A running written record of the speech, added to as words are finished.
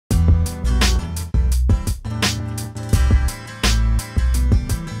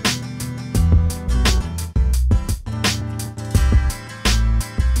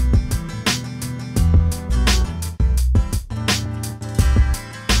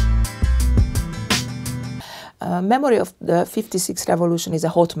memory of the 56 revolution is a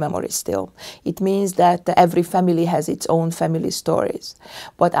hot memory still. It means that every family has its own family stories.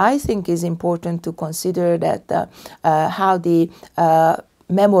 What I think is important to consider that how the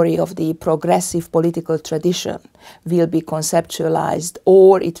memory of the progressive political tradition will be conceptualized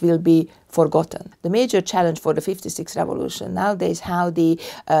or it will be forgotten. The major challenge for the 56 revolution nowadays is how the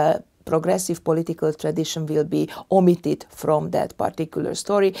progressive political tradition will be omitted from that particular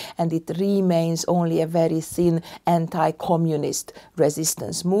story, and it remains only a very thin anti-communist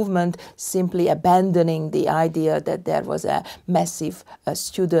resistance movement, simply abandoning the idea that there was a massive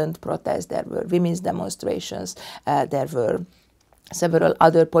student protest, there were women's demonstrations, there were several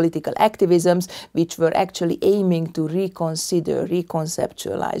other political activisms which were actually aiming to reconsider,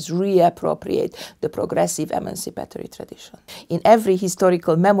 reconceptualize, reappropriate the progressive emancipatory tradition. In every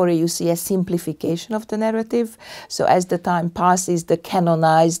historical memory you see a simplification of the narrative. So as the time passes, the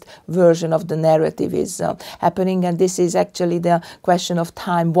canonized version of the narrative is happening, and this is actually the question of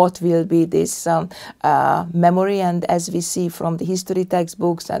time. What will be this memory? And as we see from the history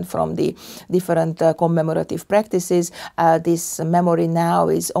textbooks and from the different commemorative practices, this memory now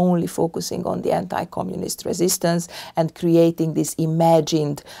is only focusing on the anti-communist resistance and creating this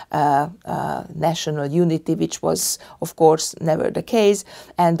imagined national unity, which was, of course, never the case,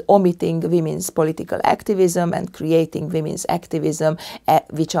 and omitting women's political activism and creating women's activism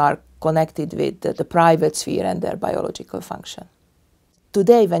which are connected with the private sphere and their biological function.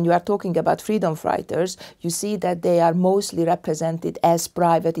 Today, when you are talking about freedom fighters, you see that they are mostly represented as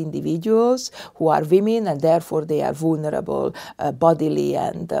private individuals who are women, and therefore they are vulnerable bodily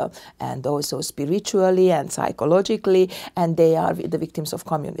and also spiritually and psychologically, and they are the victims of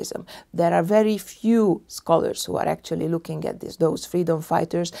communism. There are very few scholars who are actually looking at those freedom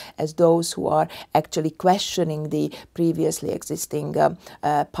fighters as those who are actually questioning the previously existing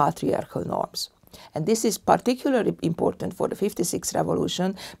patriarchal norms. And this is particularly important for the 56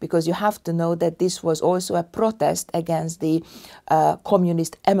 revolution, because you have to know that this was also a protest against the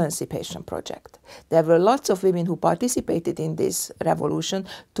communist emancipation project. There were lots of women who participated in this revolution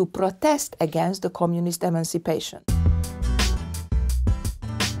to protest against the communist emancipation.